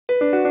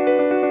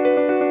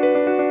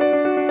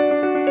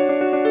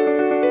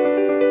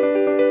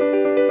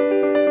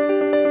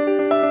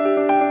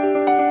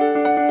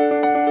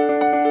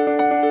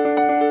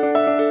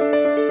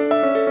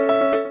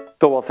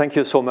thank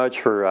you so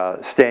much for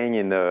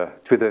staying to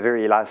the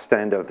very last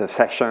end of the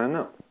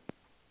session.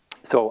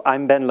 So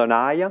I'm Ben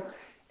Lenail,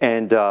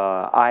 and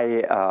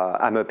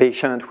I'm a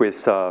patient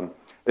with a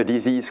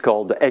disease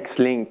called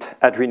X-linked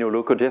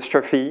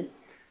adrenoleukodystrophy,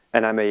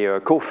 and I'm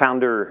a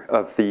co-founder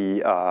of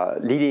the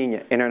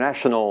leading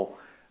international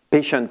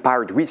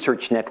patient-powered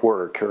research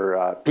network,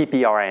 or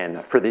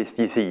PPRN, for this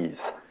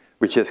disease,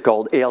 which is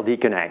called ALD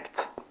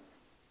Connect.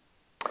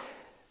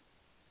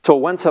 So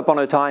once upon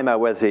a time, I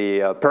was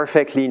a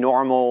perfectly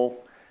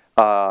normal,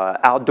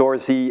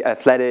 outdoorsy,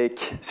 athletic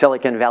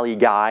Silicon Valley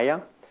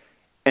guy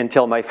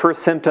until my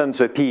first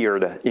symptoms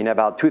appeared in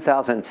about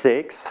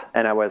 2006,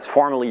 and I was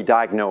formally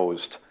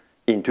diagnosed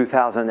in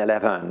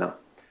 2011.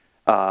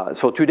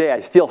 So today,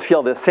 I still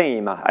feel the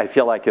same. I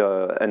feel like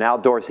an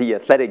outdoorsy,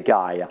 athletic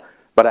guy,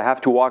 but I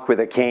have to walk with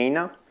a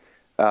cane.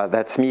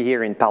 That's me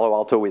here in Palo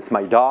Alto with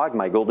my dog,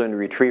 my golden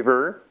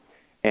retriever,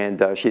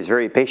 and she's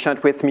very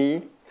patient with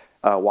me.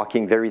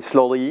 Walking very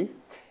slowly.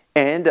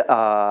 And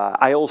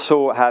I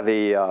also have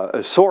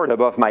a sword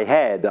above my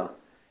head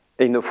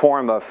in the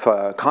form of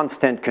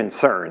constant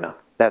concern.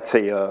 That's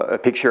a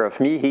picture of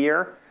me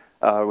here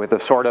with a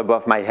sword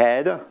above my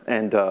head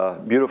and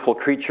beautiful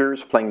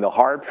creatures playing the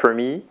harp for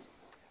me.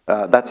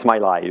 That's my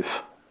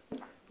life.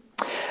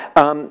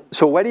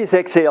 So what is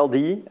X-ALD?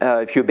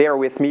 If you bear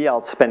with me,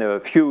 I'll spend a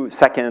few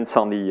seconds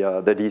on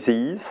the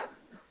disease.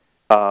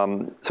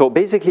 So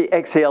basically,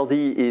 X-ALD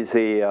is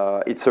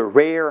it's a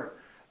rare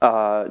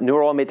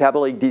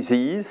neuro-metabolic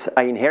disease.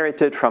 I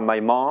inherited from my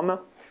mom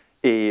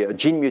a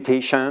gene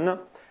mutation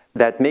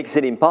that makes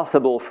it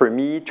impossible for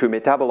me to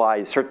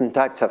metabolize certain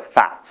types of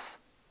fats.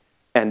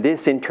 And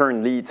this, in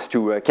turn, leads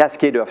to a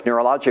cascade of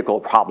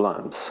neurological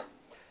problems.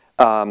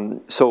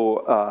 About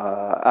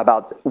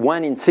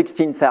 1 in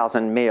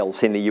 16,000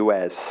 males in the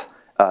US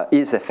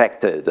is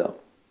affected.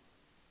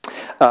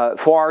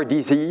 For our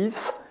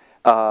disease,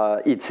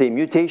 it's a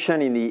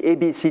mutation in the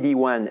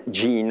ABCD1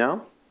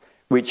 gene,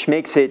 which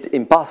makes it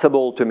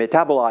impossible to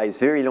metabolize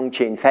very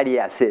long-chain fatty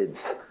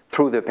acids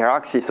through the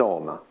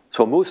peroxisome.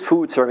 So most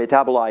foods are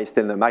metabolized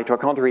in the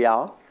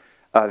mitochondria.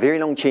 Very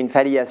long-chain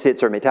fatty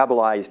acids are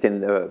metabolized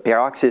in the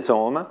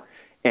peroxisome,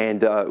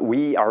 and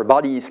our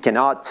bodies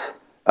cannot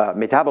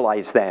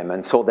metabolize them.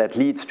 And so that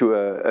leads to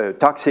a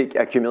toxic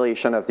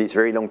accumulation of these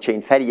very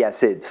long-chain fatty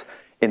acids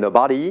in the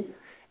body.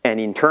 And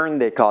in turn,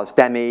 they cause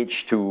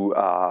damage to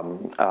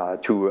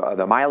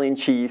the myelin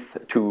sheath,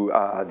 to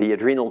the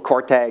adrenal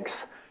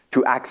cortex,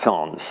 to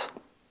axons.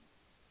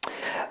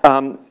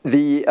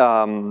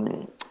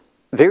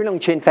 Very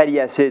long-chain fatty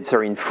acids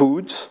are in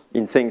foods,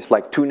 in things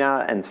like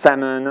tuna and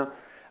salmon,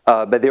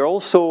 but they're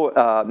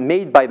also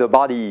made by the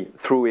body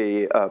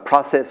through a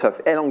process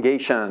of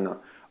elongation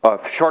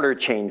of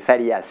shorter-chain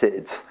fatty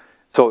acids.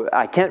 So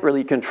I can't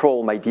really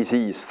control my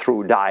disease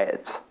through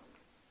diet.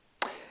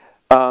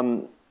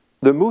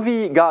 The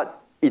movie got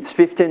its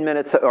 15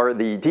 minutes, or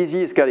the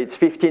disease got its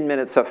 15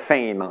 minutes of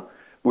fame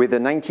with a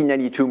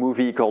 1992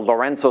 movie called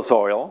Lorenzo's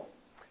Oil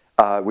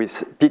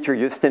with Peter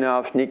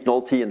Ustinov, Nick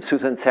Nolte, and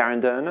Susan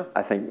Sarandon.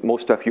 I think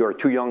most of you are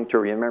too young to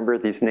remember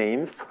these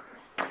names.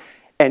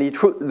 And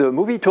the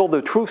movie told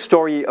the true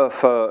story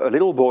of a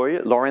little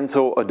boy,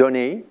 Lorenzo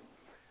Odone,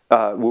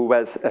 who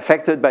was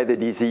affected by the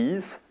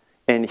disease.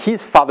 And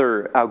his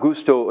father,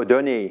 Augusto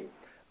Odone,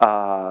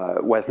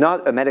 was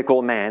not a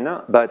medical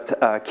man,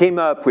 but came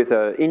up with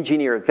an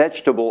engineered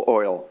vegetable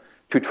oil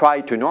to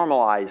try to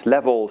normalize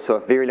levels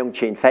of very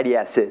long-chain fatty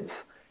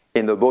acids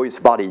in the boy's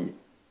body.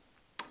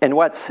 And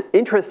what's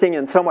interesting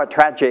and somewhat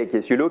tragic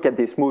is you look at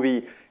this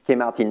movie,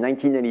 came out in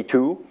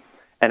 1992,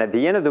 and at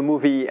the end of the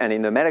movie and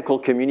in the medical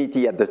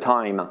community at the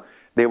time,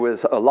 there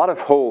was a lot of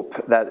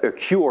hope that a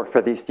cure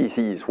for this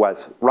disease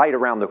was right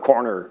around the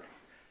corner.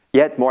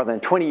 Yet more than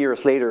 20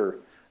 years later,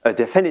 a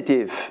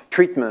definitive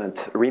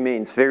treatment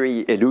remains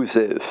very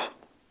elusive.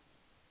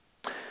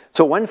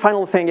 So one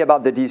final thing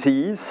about the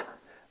disease,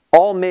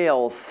 all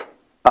males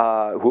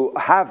who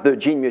have the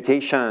gene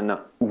mutation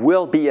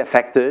will be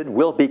affected,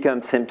 will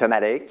become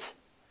symptomatic.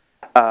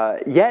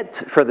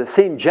 Yet, for the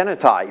same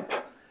genotype,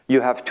 you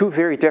have two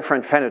very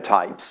different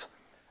phenotypes.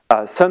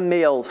 Some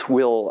males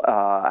will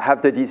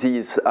have the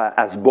disease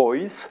as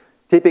boys.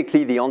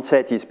 Typically, the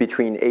onset is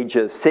between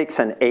ages 6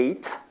 and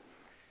 8.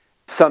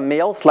 Some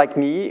males, like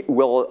me,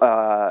 will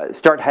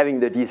start having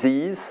the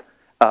disease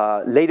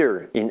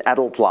later in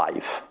adult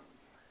life.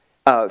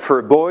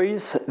 For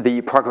boys,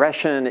 the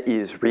progression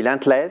is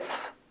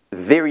relentless,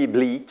 very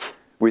bleak,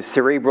 with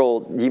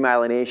cerebral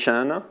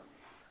demyelination.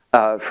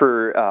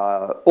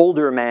 For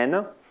older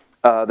men,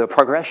 the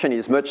progression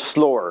is much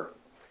slower.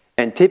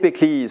 And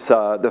typically,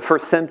 the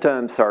first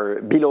symptoms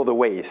are below the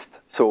waist.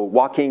 So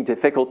walking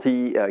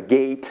difficulty,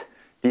 gait,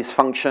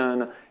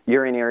 dysfunction,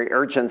 urinary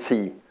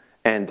urgency,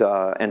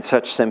 and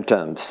such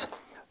symptoms.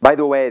 By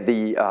the way,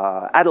 the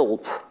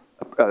adult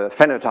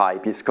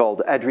phenotype is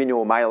called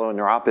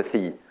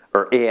adrenomyeloneuropathy,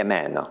 or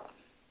AMN.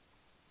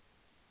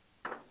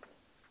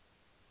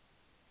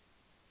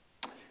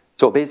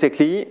 So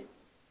basically,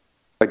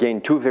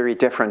 again, two very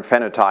different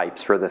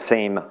phenotypes for the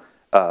same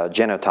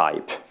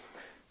genotype.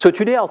 So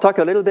today I'll talk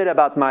a little bit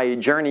about my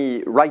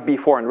journey right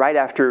before and right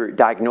after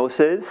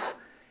diagnosis,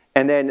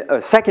 and then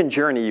a second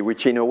journey,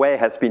 which in a way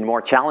has been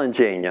more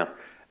challenging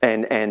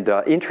and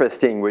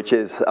interesting, which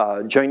is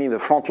joining the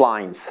front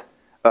lines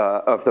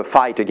of the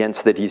fight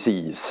against the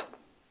disease.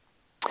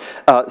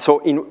 So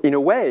in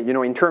a way,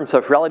 in terms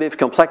of relative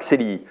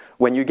complexity,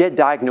 when you get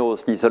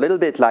diagnosed, it's a little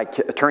bit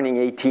like turning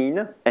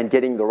 18 and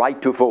getting the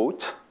right to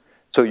vote.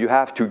 So you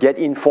have to get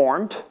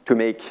informed to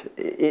make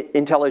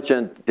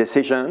intelligent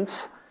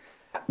decisions.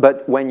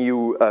 But when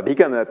you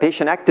become a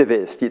patient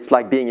activist, it's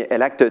like being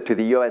elected to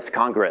the US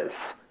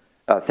Congress.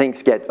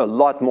 Things get a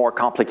lot more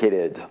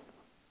complicated.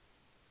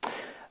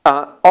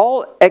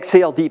 All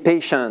X-ALD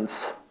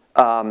patients,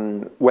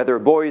 whether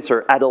boys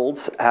or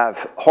adults,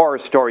 have horror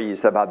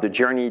stories about the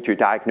journey to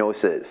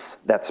diagnosis.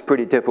 That's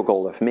pretty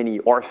typical of many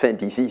orphan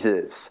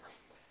diseases.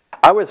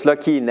 I was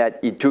lucky in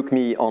that it took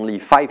me only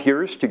 5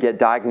 years to get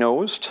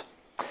diagnosed.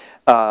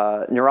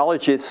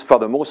 Neurologists, for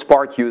the most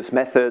part, use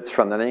methods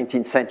from the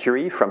 19th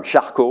century, from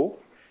Charcot.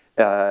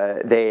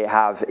 They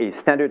have a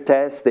standard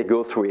test. They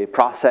go through a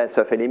process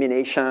of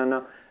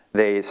elimination.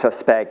 They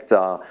suspect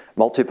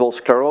multiple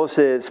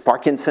sclerosis,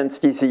 Parkinson's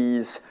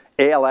disease,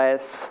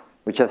 ALS,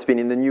 which has been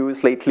in the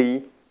news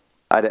lately.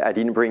 I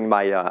didn't bring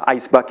my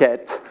ice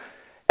bucket.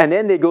 And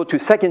then they go to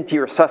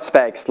second-tier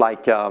suspects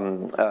like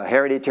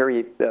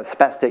hereditary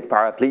spastic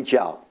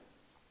paraplegia.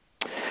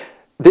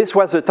 This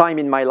was a time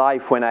in my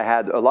life when I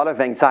had a lot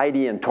of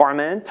anxiety and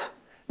torment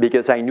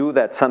because I knew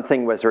that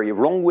something was very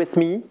wrong with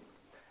me.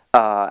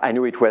 I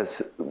knew it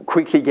was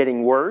quickly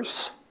getting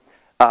worse.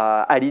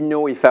 I didn't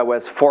know if I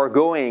was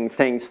foregoing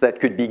things that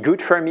could be good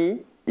for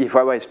me, if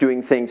I was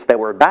doing things that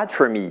were bad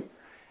for me,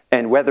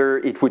 and whether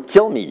it would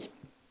kill me.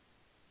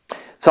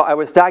 So I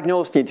was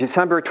diagnosed in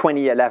December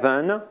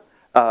 2011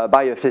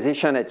 by a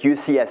physician at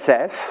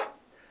UCSF.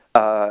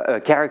 A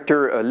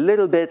character a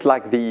little bit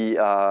like the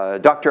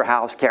Dr.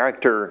 House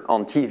character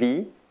on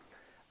TV,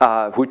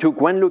 who took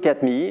one look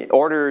at me,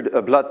 ordered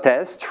a blood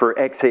test for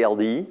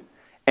X-ALD,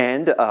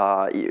 and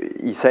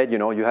he said,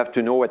 you have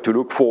to know what to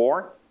look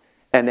for.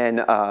 And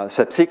then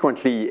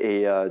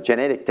subsequently, a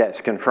genetic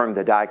test confirmed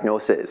the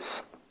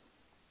diagnosis.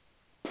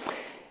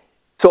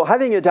 So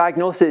having a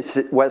diagnosis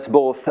was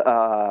both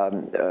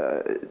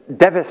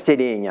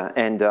devastating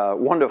and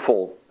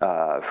wonderful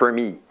for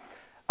me.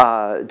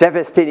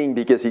 Devastating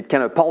because it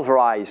kind of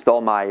pulverized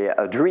all my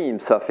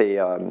dreams of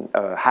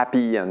a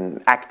happy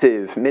and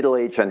active middle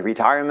age and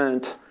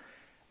retirement.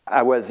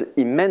 I was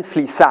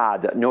immensely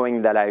sad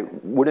knowing that I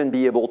wouldn't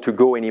be able to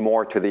go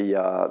anymore to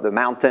the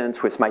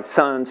mountains with my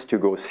sons, to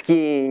go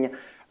skiing,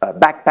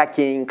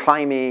 backpacking,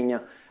 climbing.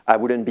 I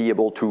wouldn't be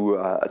able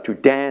to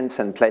dance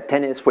and play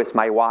tennis with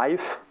my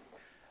wife.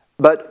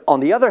 But on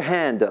the other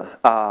hand,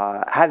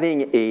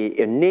 having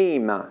a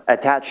name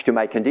attached to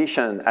my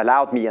condition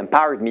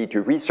empowered me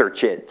to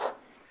research it.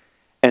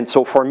 And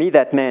so for me,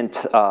 that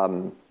meant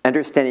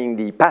understanding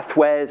the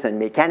pathways and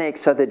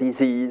mechanics of the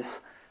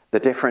disease, the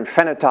different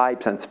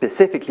phenotypes, and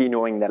specifically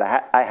knowing that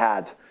I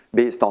had,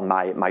 based on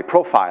my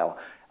profile,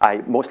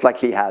 I most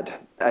likely had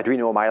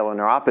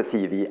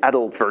adrenomyeloneuropathy, the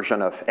adult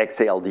version of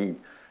X-ALD.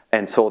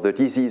 And so the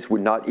disease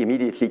would not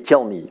immediately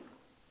kill me.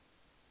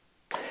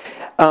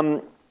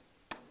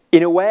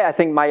 In a way, I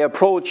think my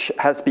approach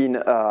has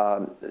been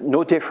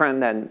no different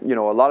than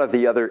a lot of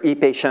the other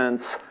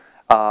e-patients.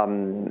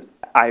 I'm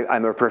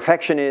a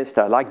perfectionist.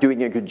 I like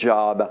doing a good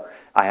job.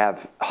 I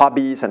have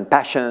hobbies and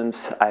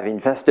passions. I've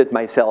invested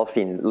myself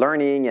in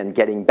learning and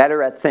getting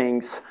better at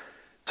things.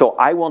 So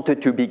I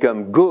wanted to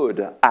become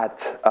good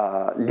at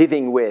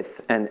living with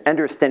and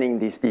understanding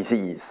this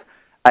disease.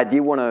 I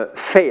didn't want to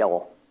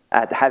fail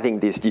at having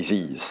this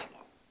disease.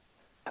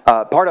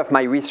 Part of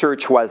my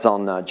research was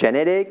on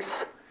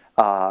genetics.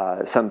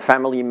 Some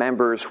family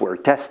members were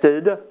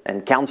tested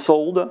and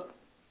counseled.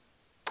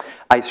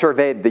 I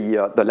surveyed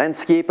the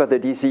landscape of the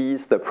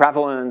disease, the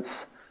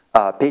prevalence,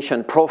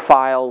 patient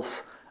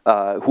profiles,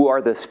 who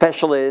are the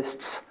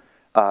specialists.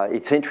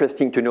 It's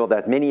interesting to know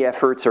that many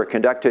efforts are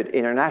conducted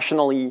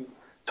internationally.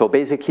 So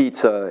basically,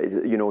 it's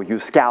you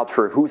scout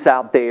for who's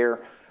out there,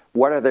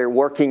 what are they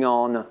working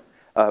on,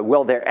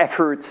 will their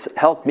efforts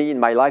help me in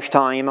my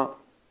lifetime?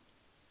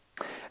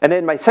 And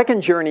then my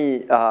second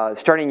journey,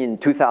 starting in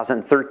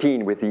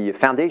 2013 with the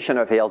foundation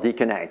of ALD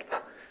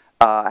Connect,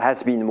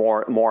 has been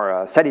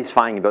more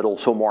satisfying, but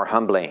also more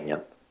humbling.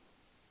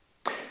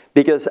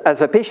 Because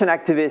as a patient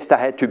activist, I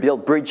had to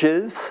build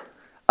bridges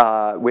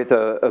with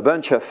a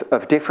bunch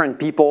of different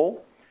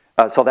people.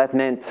 So that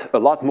meant a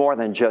lot more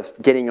than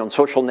just getting on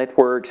social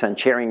networks and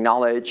sharing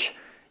knowledge.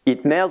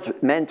 It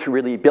meant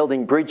really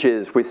building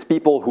bridges with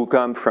people who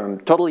come from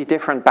totally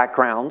different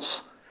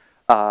backgrounds,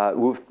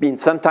 who've been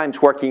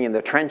sometimes working in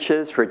the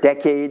trenches for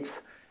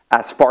decades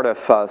as part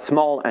of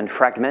small and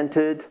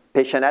fragmented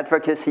patient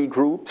advocacy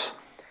groups.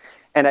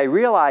 And I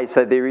realized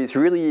that there is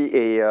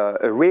really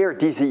a rare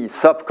disease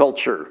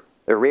subculture,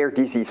 a rare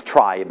disease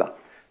tribe.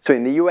 So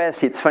in the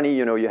US, it's funny,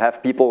 you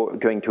have people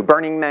going to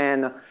Burning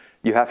Man,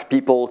 you have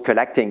people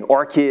collecting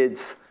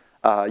orchids,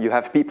 You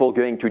have people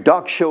going to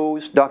dog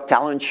shows, dog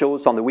talent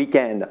shows on the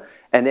weekend,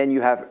 and then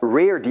you have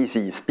rare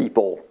disease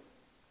people.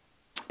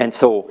 And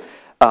so,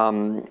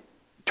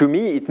 to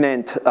me, it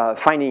meant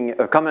finding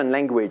a common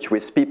language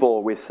with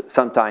people with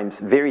sometimes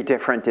very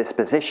different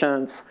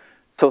dispositions,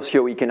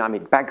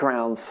 socioeconomic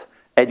backgrounds,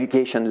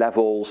 education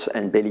levels,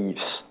 and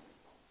beliefs.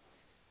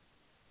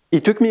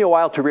 It took me a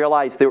while to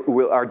realize that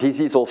our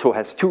disease also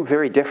has two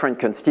very different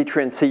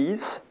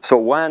constituencies. So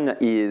one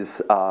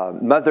is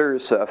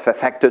mothers of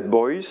affected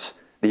boys.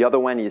 The other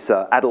one is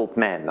adult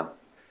men.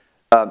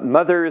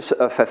 Mothers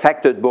of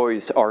affected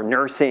boys are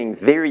nursing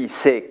very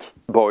sick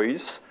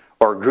boys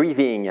or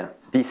grieving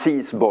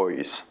deceased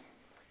boys.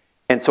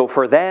 And so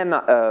for them,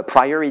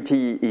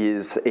 priority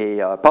is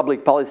a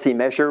public policy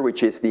measure,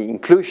 which is the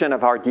inclusion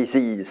of our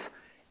disease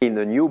in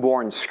the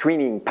newborn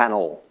screening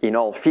panel in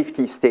all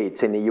 50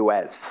 states in the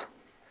US.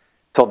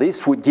 So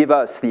this would give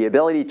us the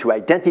ability to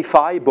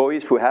identify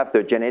boys who have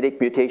the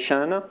genetic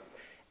mutation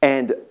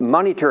and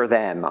monitor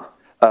them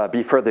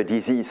before the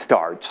disease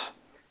starts.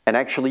 And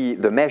actually,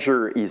 the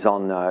measure is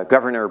on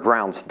Governor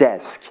Brown's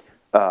desk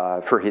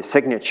for his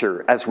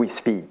signature as we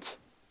speak.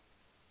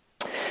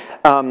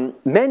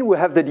 Men who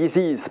have the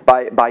disease,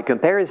 by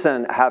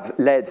comparison, have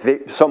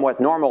led somewhat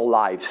normal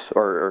lives,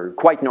 or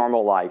quite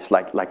normal lives,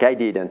 like I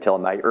did until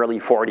my early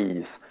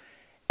 40s.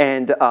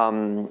 And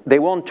they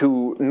want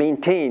to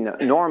maintain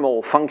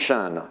normal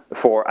function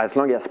for as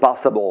long as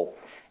possible.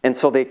 And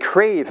so they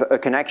crave a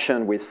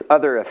connection with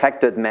other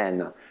affected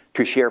men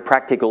to share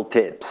practical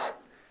tips.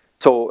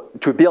 So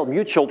to build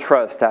mutual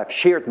trust, I've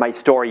shared my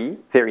story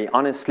very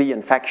honestly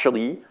and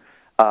factually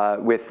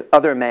with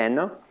other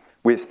men,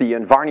 with the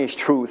unvarnished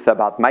truth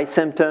about my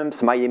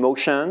symptoms, my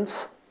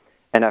emotions,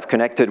 and I've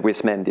connected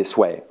with men this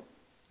way.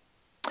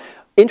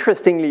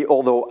 Interestingly,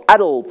 although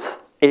adult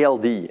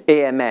ALD,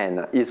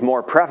 AMN, is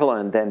more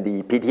prevalent than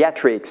the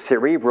pediatric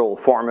cerebral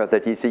form of the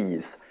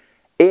disease,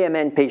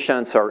 AMN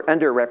patients are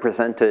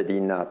underrepresented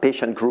in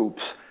patient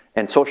groups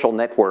and social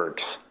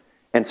networks.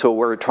 And so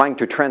we're trying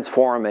to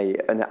transform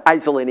an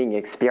isolating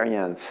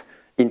experience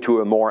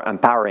into a more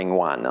empowering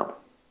one.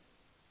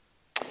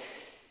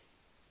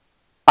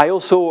 I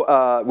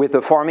also, with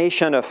the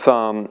formation of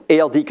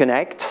ALD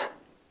Connect,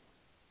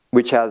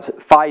 which has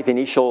 5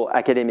 initial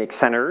academic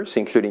centers,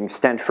 including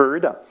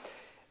Stanford,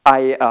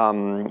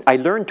 I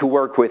learned to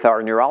work with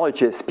our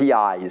neurologist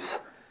PIs,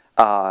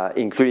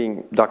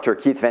 including Dr.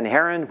 Keith Van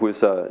Haren, who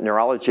is a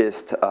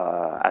neurologist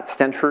at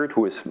Stanford,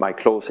 who is my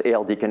close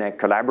ALD Connect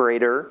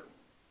collaborator.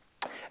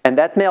 And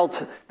that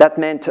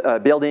meant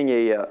building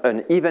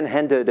an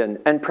even-handed and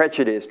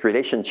unprejudiced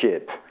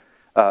relationship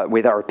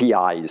with our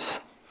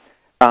PIs.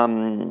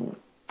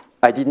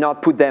 I did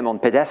not put them on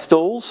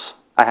pedestals.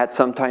 I had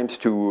sometimes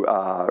to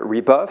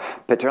rebuff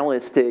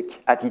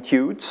paternalistic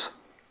attitudes.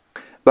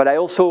 But I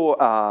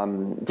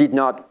also did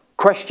not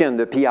question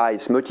the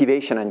PI's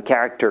motivation and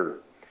character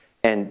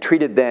and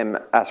treated them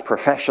as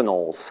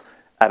professionals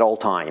at all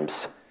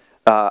times.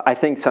 I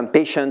think some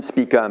patients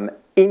become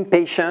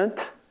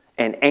impatient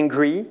and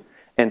angry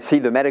and see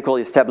the medical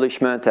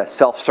establishment as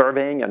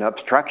self-serving and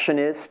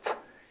obstructionist,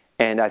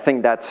 and I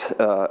think that's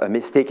a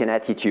mistaken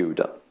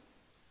attitude.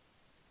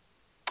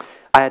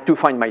 I had to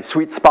find my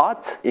sweet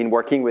spot in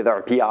working with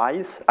our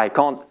PIs. I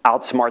can't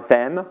outsmart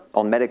them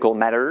on medical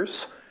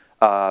matters,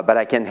 but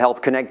I can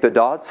help connect the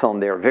dots on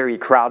their very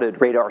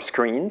crowded radar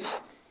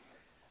screens.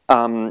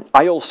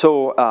 I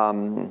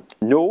also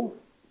know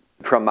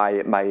from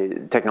my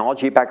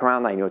technology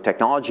background, I know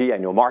technology, I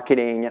know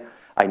marketing,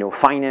 I know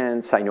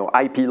finance, I know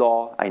IP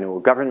law, I know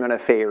government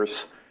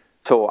affairs.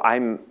 So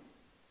I'm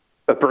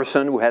a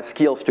person who has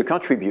skills to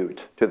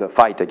contribute to the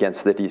fight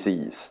against the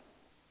disease.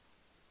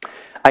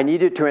 I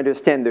needed to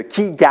understand the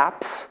key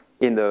gaps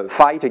in the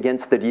fight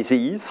against the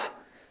disease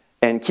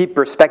and keep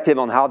perspective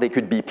on how they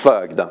could be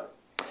plugged.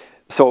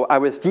 So I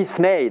was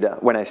dismayed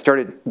when I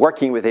started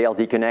working with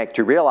ALD Connect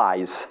to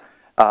realize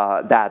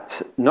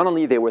that not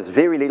only there was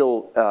very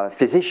little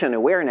physician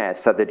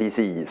awareness of the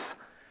disease,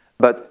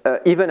 but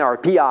even our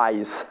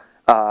PIs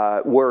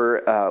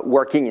were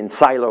working in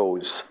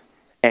silos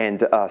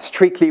and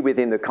strictly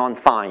within the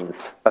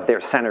confines of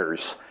their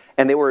centers.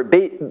 And they were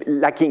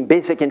lacking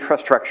basic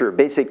infrastructure,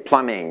 basic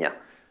plumbing.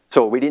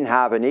 So we didn't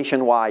have a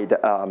nationwide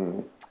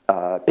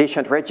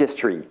patient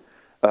registry,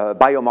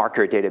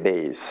 biomarker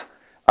database,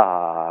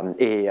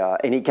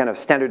 any kind of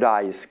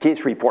standardized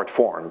case report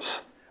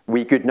forms.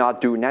 We could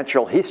not do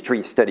natural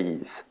history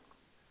studies.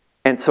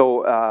 And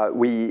so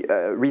we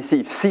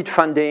received seed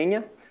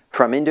funding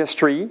from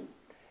industry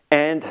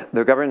and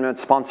the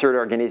government-sponsored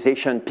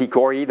organization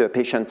PCORI, the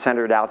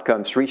Patient-Centered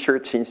Outcomes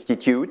Research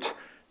Institute,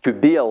 to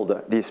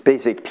build this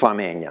basic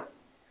plumbing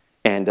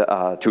and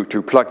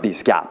to plug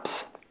these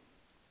gaps.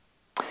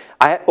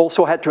 I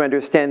also had to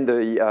understand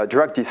the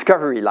drug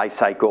discovery life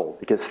cycle,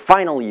 because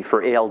finally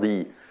for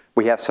ALD,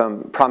 we have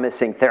some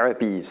promising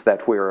therapies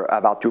that we're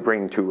about to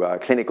bring to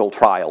clinical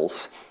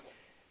trials.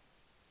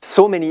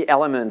 So many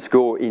elements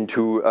go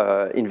into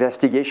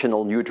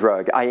investigational new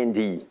drug,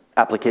 IND,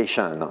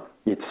 application.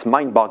 It's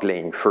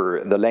mind-boggling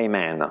for the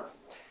layman.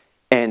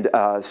 And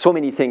so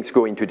many things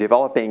go into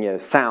developing a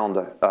sound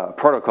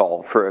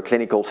protocol for a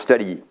clinical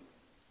study.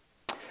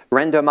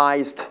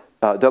 Randomized,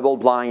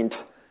 double-blind,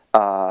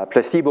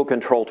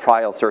 placebo-controlled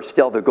trials are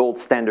still the gold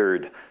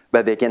standard,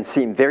 but they can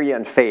seem very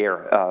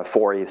unfair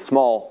for a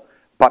small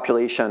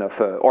population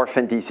of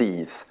orphan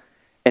disease.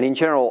 And in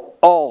general,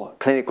 all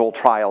clinical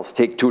trials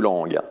take too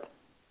long.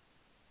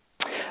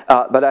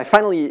 But I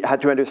finally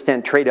had to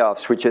understand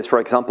trade-offs, which is, for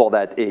example,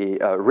 that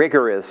a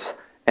rigorous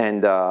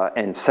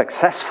and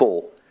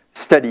successful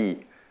study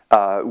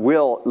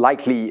will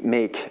likely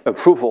make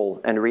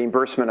approval and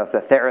reimbursement of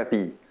the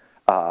therapy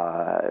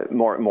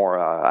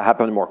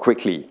happen more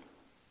quickly.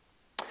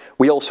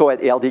 We also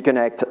at ALD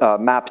Connect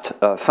mapped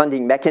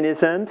funding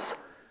mechanisms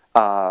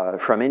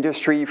from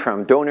industry,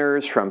 from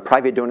donors, from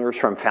private donors,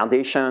 from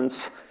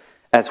foundations,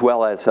 as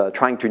well as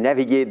trying to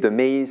navigate the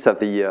maze of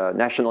the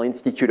National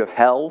Institute of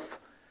Health,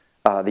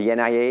 the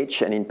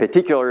NIH, and in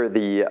particular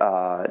the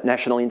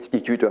National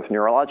Institute of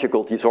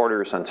Neurological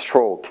Disorders and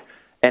Stroke,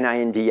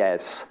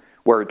 NINDS,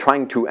 where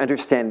trying to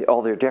understand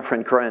all the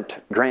different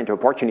grant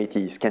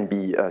opportunities can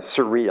be a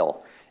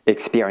surreal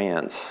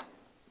experience.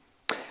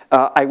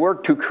 I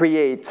worked to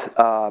create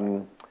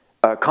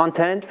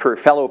content for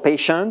fellow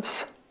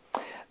patients,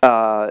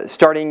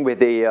 starting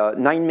with a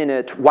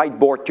 9-minute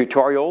whiteboard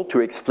tutorial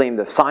to explain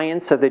the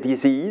science of the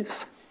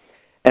disease,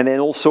 and then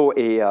also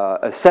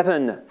a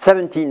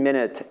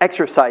 17-minute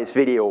exercise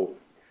video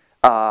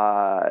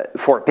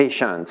for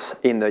patients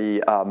in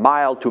the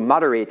mild to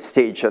moderate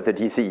stage of the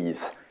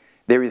disease.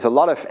 There is a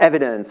lot of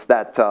evidence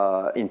that,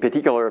 in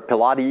particular,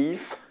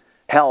 Pilates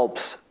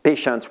helps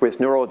patients with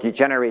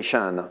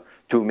neurodegeneration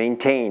to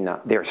maintain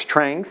their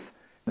strength,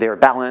 their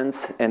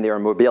balance, and their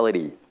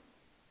mobility.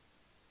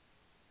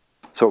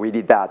 So we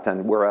did that,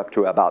 and we're up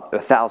to about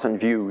 1,000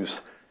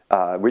 views,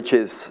 which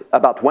is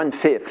about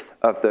 1/5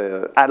 of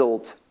the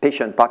adult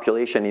patient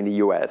population in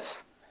the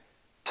US.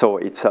 So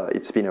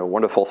it's been a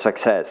wonderful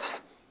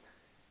success.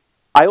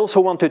 I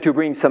also wanted to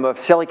bring some of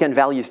Silicon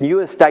Valley's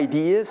newest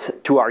ideas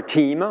to our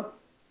team.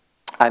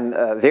 I'm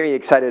very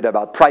excited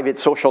about private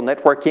social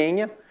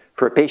networking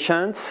for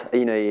patients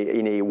in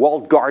a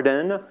walled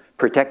garden,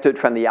 protected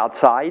from the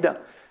outside,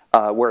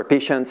 where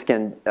patients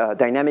can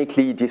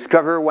dynamically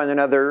discover one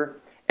another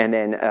and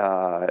then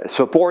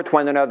support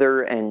one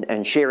another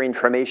and share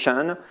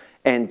information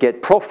and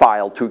get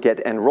profiled to get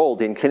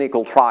enrolled in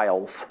clinical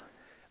trials.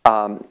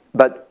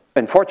 But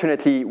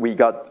unfortunately, we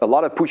got a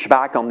lot of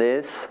pushback on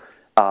this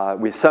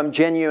with some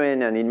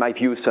genuine and, in my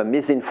view, some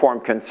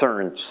misinformed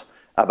concerns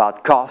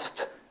about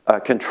cost,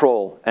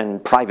 control,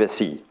 and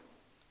privacy.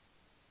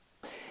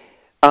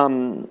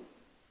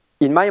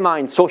 In my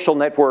mind, social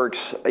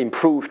networks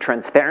improve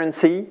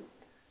transparency,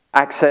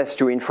 access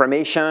to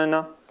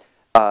information,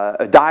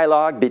 a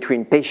dialogue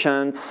between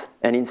patients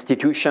and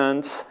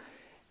institutions,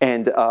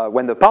 and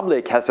when the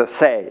public has a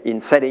say in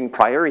setting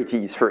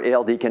priorities for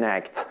ALD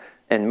Connect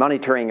and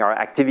monitoring our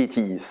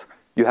activities,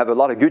 you have a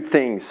lot of good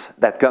things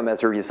that come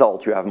as a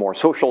result. You have more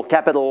social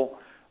capital,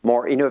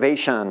 more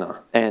innovation,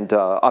 and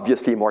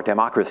obviously more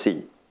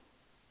democracy.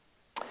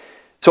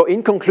 So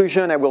in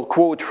conclusion, I will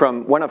quote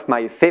from one of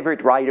my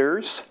favorite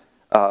writers.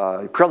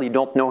 You probably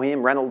don't know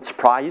him, Reynolds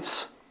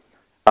Price,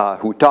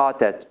 who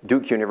taught at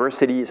Duke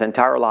University his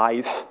entire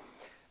life.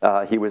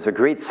 He was a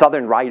great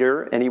Southern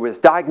writer, and he was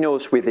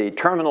diagnosed with a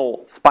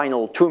terminal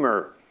spinal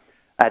tumor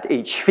at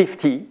age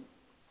 50,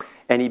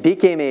 and he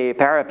became a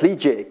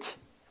paraplegic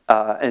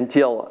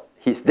until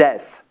his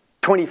death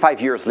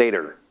 25 years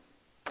later.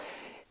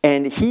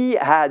 And he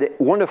had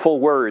wonderful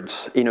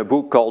words in a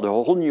book called A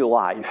Whole New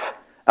Life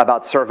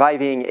about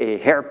surviving a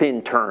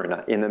hairpin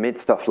turn in the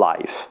midst of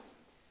life.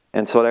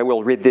 And so I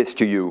will read this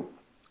to you.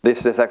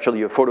 This is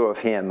actually a photo of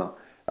him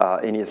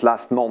in his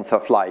last month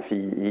of life.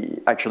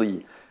 He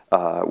actually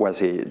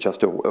was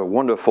just a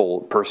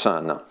wonderful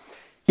person.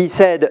 He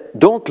said,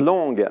 "Don't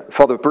long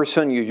for the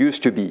person you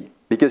used to be,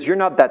 because you're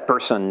not that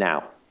person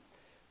now.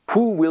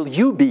 Who will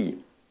you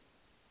be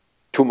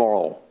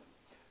tomorrow?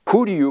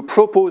 Who do you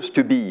propose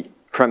to be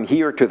from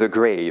here to the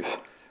grave,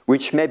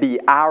 which may be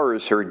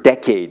hours or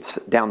decades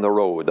down the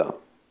road?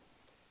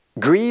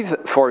 Grieve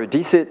for a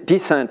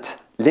decent,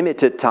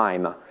 limited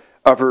time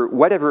over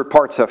whatever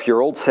parts of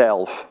your old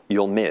self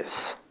you'll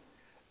miss.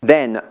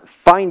 Then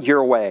find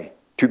your way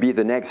to be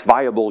the next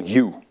viable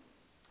you,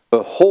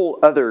 a whole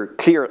other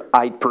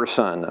clear-eyed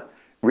person,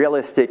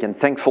 realistic and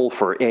thankful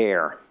for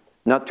air,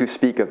 not to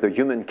speak of the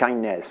human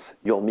kindness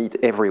you'll meet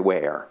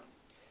everywhere.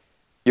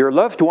 Your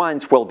loved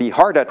ones will be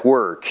hard at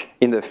work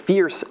in the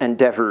fierce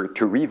endeavor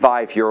to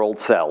revive your old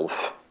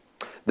self,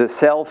 the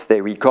self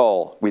they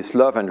recall with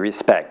love and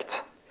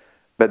respect.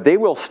 But they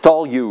will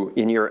stall you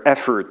in your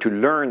effort to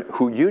learn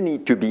who you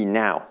need to be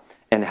now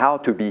and how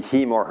to be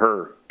him or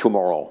her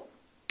tomorrow.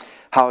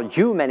 How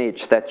you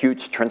manage that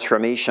huge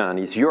transformation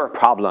is your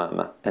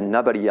problem and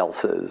nobody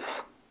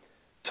else's.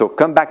 So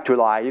come back to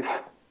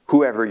life,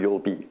 whoever you'll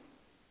be."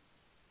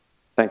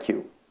 Thank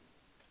you.